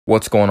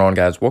What's going on,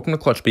 guys? Welcome to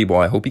Clutch People.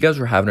 I hope you guys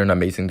are having an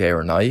amazing day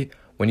or night.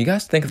 When you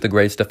guys think of the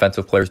greatest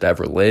defensive players to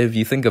ever live,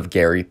 you think of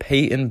Gary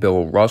Payton,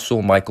 Bill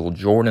Russell, Michael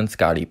Jordan,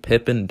 Scottie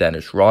Pippen,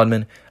 Dennis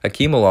Rodman,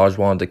 Hakeem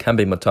Olajuwon,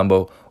 Dikembe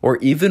Mutombo, or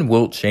even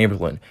Wilt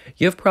Chamberlain.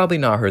 You have probably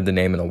not heard the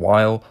name in a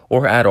while,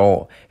 or at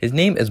all. His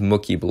name is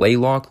Mookie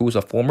Blaylock, who is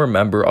a former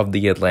member of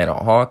the Atlanta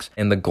Hawks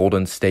and the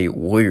Golden State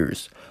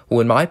Warriors, who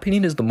in my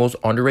opinion is the most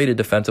underrated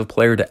defensive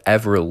player to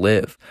ever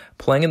live,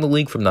 playing in the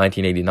league from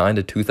 1989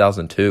 to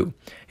 2002.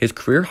 His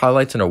career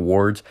highlights and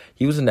awards: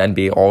 he was an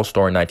NBA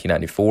All-Star in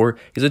 1994,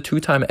 he's a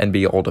two-time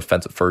NBA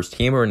All-Defensive First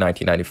Teamer in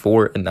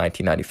 1994 and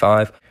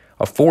 1995,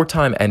 a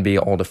four-time NBA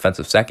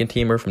All-Defensive Second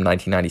Teamer from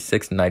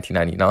 1996 to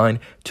 1999,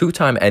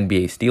 two-time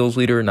NBA Steals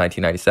Leader in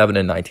 1997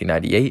 and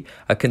 1998,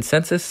 a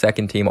consensus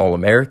second-team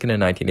All-American in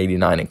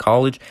 1989 in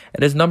college,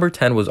 and his number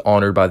 10 was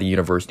honored by the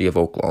University of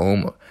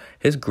Oklahoma.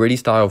 His gritty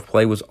style of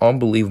play was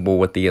unbelievable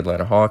with the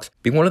Atlanta Hawks,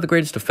 being one of the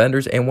greatest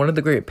defenders and one of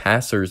the great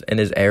passers in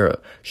his era,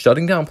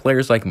 shutting down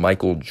players like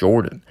Michael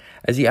Jordan,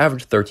 as he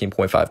averaged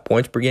 13.5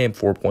 points per game,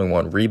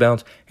 4.1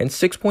 rebounds, and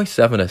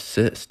 6.7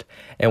 assists.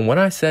 And when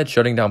I said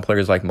shutting down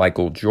players like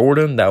Michael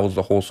Jordan, that was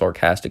the whole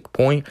sarcastic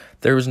point.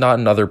 There was not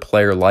another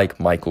player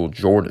like Michael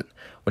Jordan.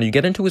 When you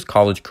get into his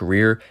college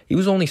career, he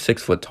was only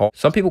 6 foot tall.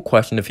 Some people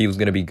questioned if he was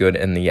going to be good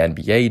in the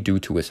NBA due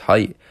to his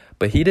height,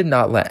 but he did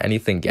not let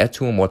anything get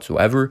to him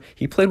whatsoever.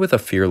 He played with a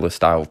fearless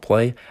style of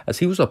play, as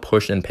he was a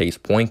push and pace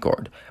point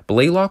guard.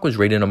 Blaylock was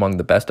rated among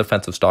the best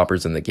defensive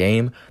stoppers in the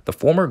game. The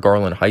former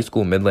Garland High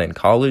School Midland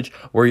College,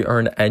 where he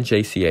earned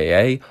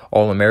NJCAA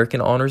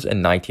All-American honors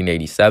in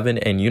 1987,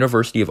 and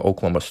University of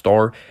Oklahoma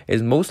Star,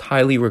 is most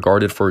highly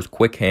regarded for his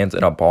quick hands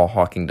and a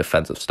ball-hawking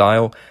defensive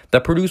style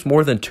that produced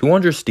more than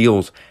 200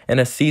 steals in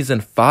a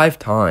season 5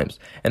 times,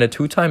 and a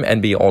two-time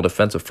NBA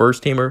All-Defensive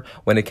First Teamer.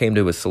 When it came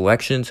to his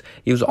selections,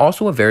 he was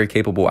also a very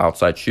capable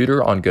outside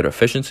shooter on good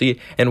efficiency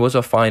and was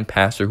a fine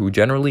passer who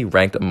generally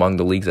ranked among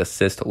the league's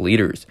assist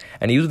leaders,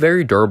 and he was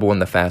very durable in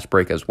the fast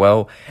break as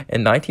well.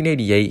 In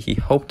 1988, he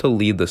helped to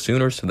lead the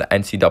Sooners to the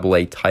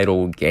NCAA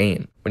title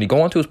game. When you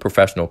go on to his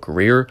professional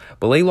career,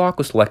 Blaylock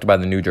was selected by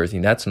the New Jersey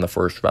Nets in the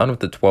first round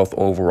with the 12th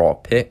overall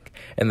pick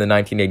in the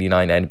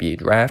 1989 NBA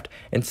draft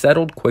and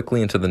settled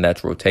quickly into the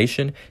Nets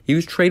rotation. He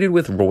was traded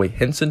with Roy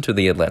Hinson to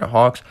the Atlanta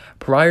Hawks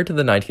prior to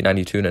the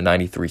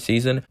 1992-93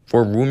 season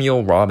for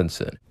Romeo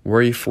Robinson,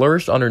 where he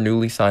flourished under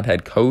newly signed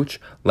head coach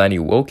Lenny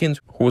Wilkens,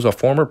 who was a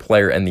former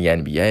player in the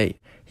NBA.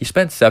 He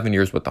spent 7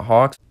 years with the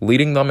Hawks,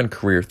 leading them in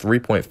career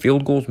three-point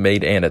field goals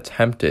made and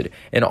attempted,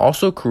 and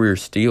also career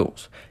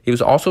steals. He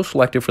was also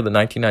selected for the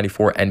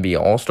 1994 NBA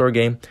All-Star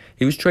Game.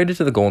 He was traded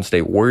to the Golden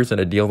State Warriors in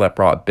a deal that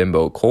brought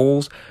Bimbo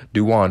Coles,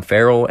 Duwan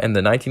Farrell, and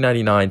the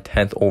 1999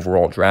 10th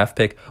overall draft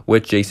pick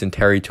with Jason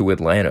Terry to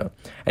Atlanta,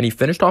 and he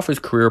finished off his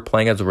career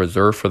playing as a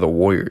reserve for the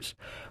Warriors.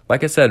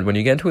 Like I said, when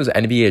you get into his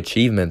NBA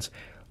achievements,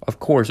 of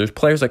course, there's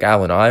players like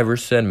Allen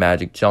Iverson,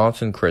 Magic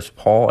Johnson, Chris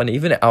Paul, and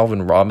even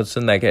Alvin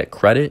Robinson that get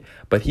credit,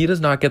 but he does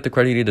not get the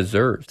credit he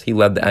deserves. He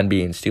led the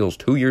NBA in steals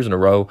 2 years in a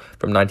row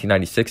from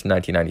 1996 to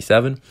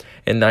 1997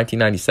 and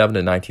 1997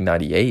 to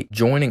 1998,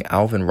 joining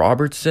Alvin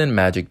Robertson,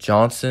 Magic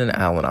Johnson,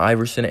 Allen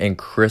Iverson, and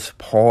Chris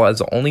Paul as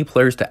the only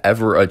players to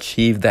ever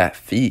achieve that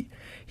feat.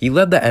 He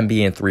led the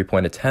NBA in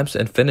three-point attempts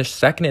and finished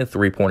second in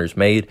three-pointers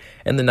made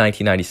in the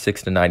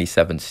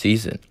 1996-97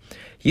 season.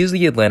 He is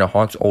the Atlanta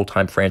Hawks'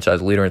 all-time franchise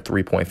leader in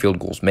three-point field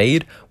goals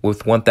made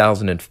with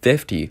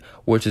 1,050,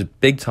 which is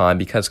big time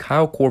because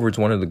Kyle Korver is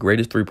one of the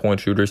greatest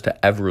three-point shooters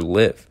to ever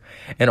live,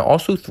 and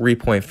also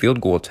three-point field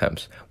goal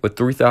attempts with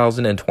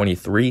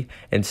 3,023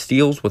 and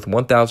steals with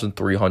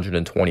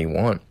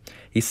 1,321.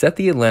 He set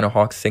the Atlanta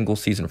Hawks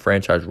single-season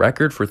franchise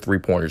record for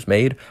three-pointers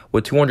made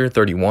with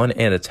 231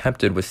 and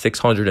attempted with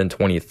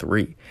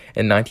 623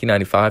 in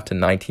 1995 to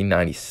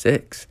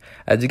 1996,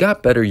 as he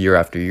got better year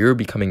after year,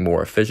 becoming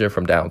more efficient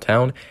from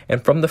downtown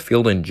and from the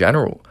field in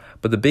general.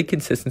 But the big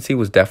consistency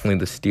was definitely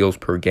the steals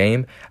per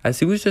game, as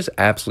he was just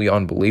absolutely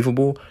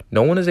unbelievable.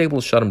 No one is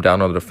able to shut him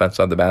down on the defense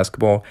side of the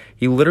basketball.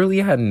 He literally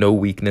had no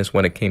weakness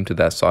when it came to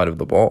that side of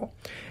the ball.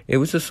 It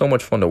was just so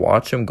much fun to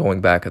watch him, going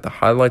back at the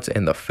highlights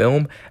and the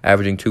film,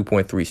 averaging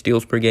 2.3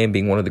 steals per game,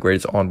 being one of the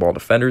greatest on-ball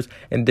defenders,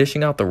 and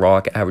dishing out the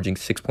rock, averaging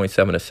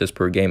 6.7 assists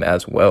per game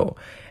as well.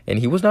 And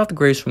he was not the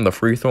greatest from the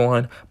free throw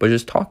line, but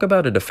just talk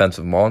about a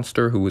defensive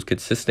monster who was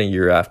consistent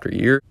year after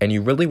year, and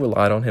you really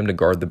relied on him to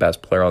guard the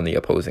best player on the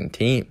opposing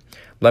team.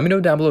 Let me know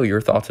down below your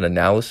thoughts and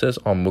analysis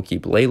on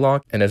Mookie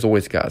Blaylock, and as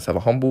always, guys, have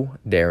a humble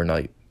day or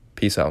night.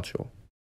 Peace out, y'all.